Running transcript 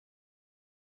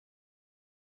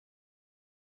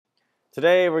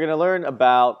Today we're going to learn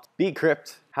about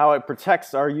Bcrypt, how it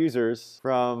protects our users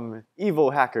from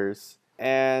evil hackers,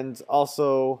 and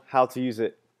also how to use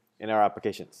it in our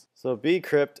applications. So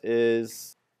Bcrypt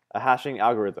is a hashing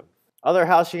algorithm. Other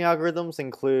hashing algorithms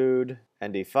include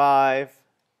ND5,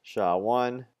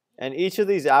 SHA-1, and each of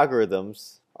these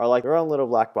algorithms are like their own little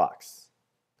black box.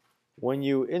 When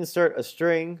you insert a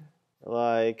string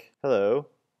like hello,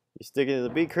 you stick it in the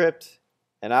Bcrypt,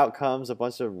 and out comes a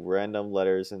bunch of random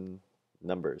letters and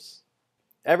numbers.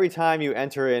 Every time you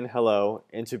enter in hello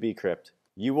into Bcrypt,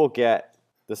 you will get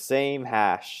the same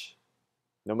hash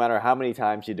no matter how many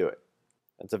times you do it.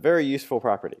 It's a very useful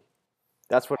property.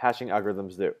 That's what hashing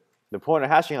algorithms do. The point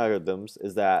of hashing algorithms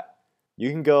is that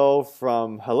you can go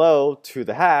from hello to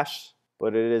the hash,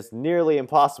 but it is nearly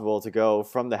impossible to go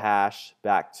from the hash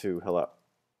back to hello.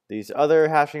 These other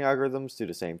hashing algorithms do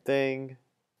the same thing.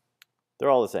 They're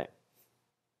all the same.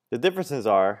 The differences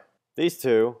are these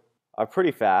two are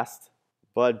pretty fast,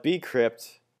 but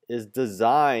Bcrypt is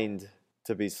designed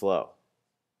to be slow.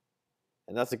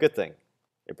 And that's a good thing.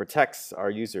 It protects our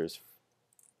users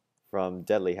from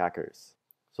deadly hackers.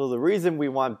 So the reason we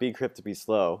want Bcrypt to be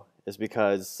slow is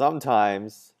because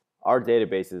sometimes our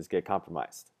databases get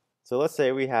compromised. So let's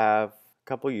say we have a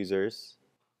couple users.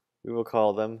 We will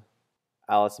call them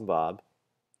Alice and Bob,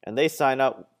 and they sign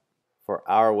up for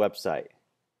our website.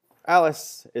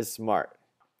 Alice is smart.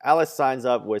 Alice signs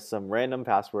up with some random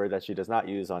password that she does not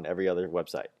use on every other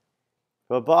website.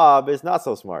 But Bob is not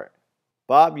so smart.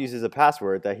 Bob uses a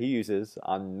password that he uses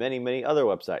on many other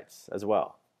websites as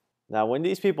well. Now, when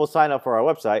these people sign up for our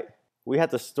website, we have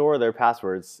to store their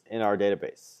passwords in our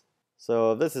database.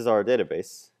 So this is our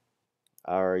database,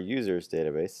 our users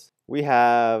database. We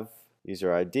have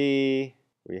user ID,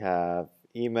 we have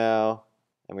email,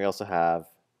 and we also have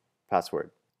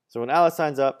password. So when Alice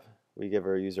signs up, we give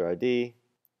her a user ID,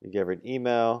 we give her an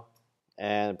email,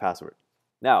 and a password.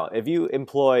 Now, if you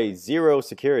employ zero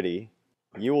security,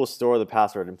 you will store the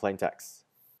password in plain text.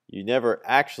 You never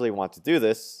actually want to do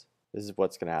this. This is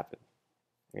what's going to happen.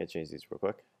 I'm going to change these real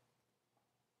quick.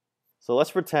 So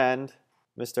let's pretend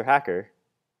Mr. Hacker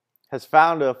has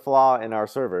found a flaw in our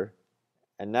server,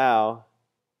 and now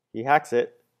he hacks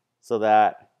it so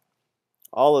that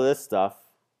all of this stuff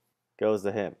goes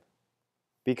to him.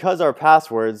 Because our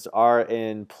passwords are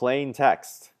in plain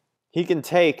text, he can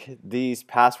take these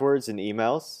passwords and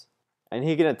emails and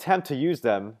he can attempt to use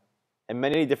them in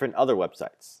many different other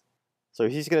websites. So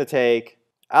he's going to take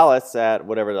Alice at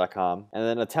whatever.com and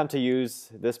then attempt to use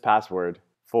this password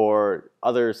for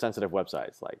other sensitive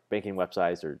websites like banking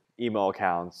websites or email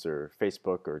accounts or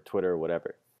Facebook or Twitter or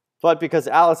whatever. But because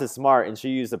Alice is smart and she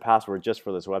used the password just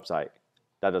for this website,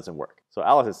 that doesn't work. So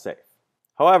Alice is safe.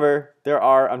 However, there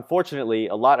are unfortunately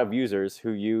a lot of users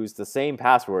who use the same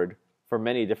password for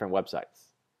many different websites.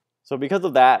 So because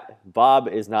of that, Bob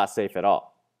is not safe at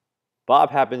all.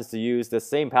 Bob happens to use the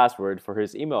same password for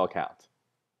his email account.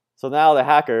 So now the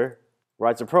hacker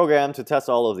writes a program to test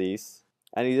all of these,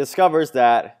 and he discovers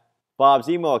that Bob's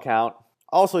email account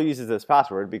also uses this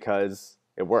password because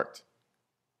it worked.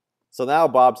 So now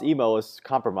Bob's email is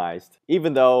compromised,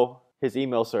 even though his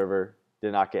email server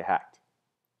did not get hacked.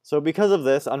 So because of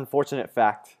this unfortunate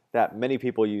fact that many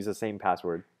people use the same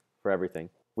password for everything,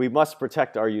 we must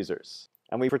protect our users.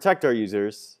 And we protect our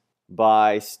users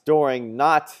by storing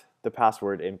not the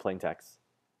password in plain text,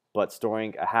 but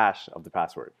storing a hash of the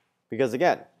password. Because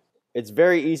again, it's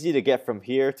very easy to get from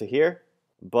here to here,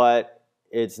 but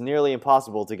it's nearly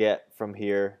impossible to get from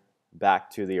here back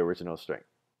to the original string.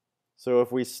 So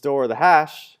if we store the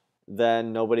hash,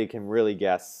 then nobody can really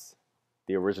guess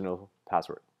the original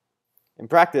password. In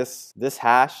practice, this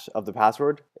hash of the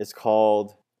password is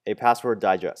called a password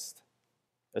digest,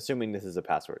 assuming this is a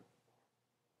password.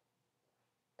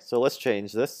 So let's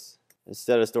change this.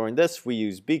 Instead of storing this, we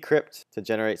use Bcrypt to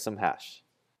generate some hash.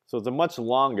 So it's a much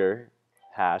longer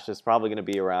hash. It's probably going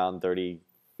to be around 30,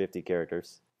 50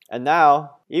 characters. And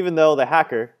now, even though the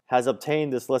hacker has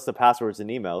obtained this list of passwords and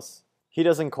emails, he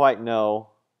doesn't quite know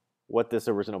what this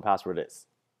original password is.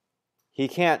 He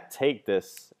can't take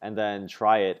this and then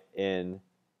try it in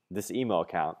this email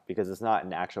account because it's not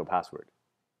an actual password.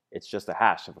 It's just a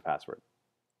hash of a password.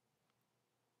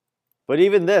 But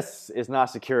even this is not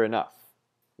secure enough.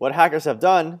 What hackers have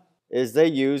done is they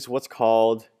use what's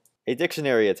called a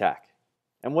dictionary attack.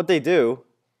 And what they do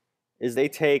is they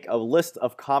take a list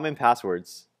of common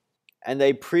passwords and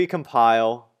they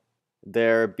pre-compile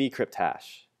their Bcrypt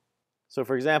hash. So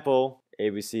for example,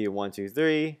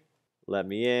 ABC123, let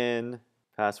me in,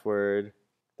 password.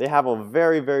 They have a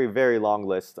very long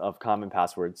list of common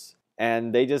passwords,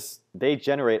 and they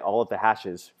generate all of the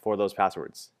hashes for those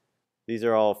passwords. These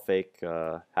are all fake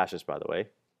hashes, by the way.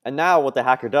 And now what the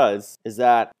hacker does is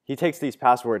that he takes these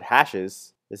password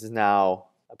hashes, this is now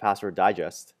a password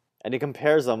digest, and he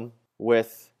compares them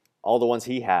with all the ones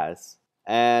he has.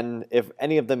 And if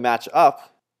any of them match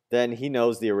up, then he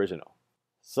knows the original.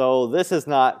 So this is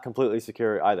not completely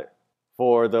secure either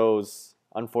for those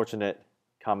unfortunate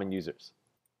common users.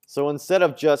 So instead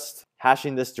of just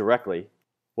hashing this directly,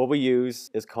 what we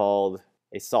use is called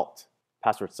a salt,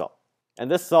 password salt. And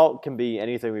this salt can be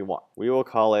anything we want. We'll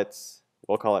call it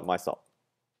my salt.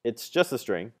 It's just a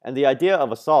string. And the idea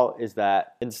of a salt is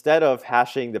that instead of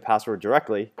hashing the password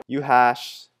directly, you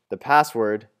hash the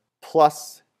password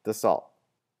plus the salt.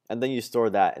 And then you store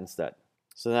that instead.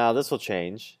 So now this will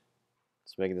change.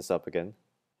 Just making this up again.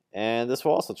 And this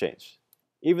will also change.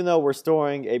 Even though we're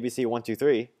storing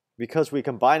ABC123, because we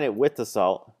combine it with the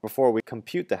salt before we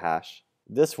compute the hash,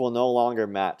 this will no longer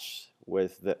match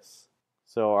with this.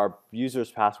 So our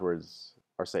users' passwords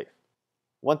are safe.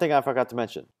 One thing I forgot to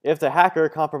mention, if the hacker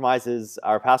compromises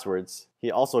our passwords,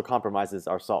 he also compromises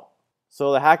our salt.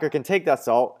 So the hacker can take that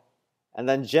salt and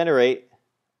then generate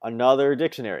another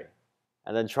dictionary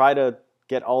and then try to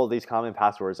get all of these common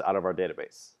passwords out of our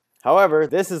database. However,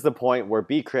 this is the point where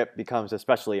Bcrypt becomes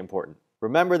especially important.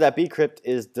 Remember that Bcrypt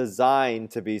is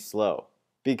designed to be slow.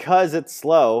 Because it's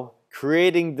slow,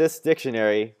 creating this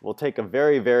dictionary will take a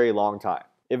very, very long time.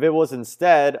 If it was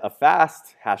instead a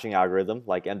fast hashing algorithm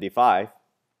like MD5,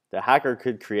 the hacker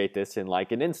could create this in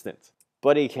like an instant.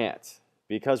 But he can't.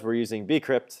 Because we're using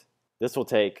Bcrypt, this will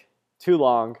take too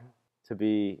long to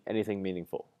be anything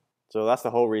meaningful. So that's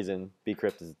the whole reason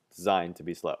Bcrypt is designed to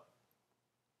be slow.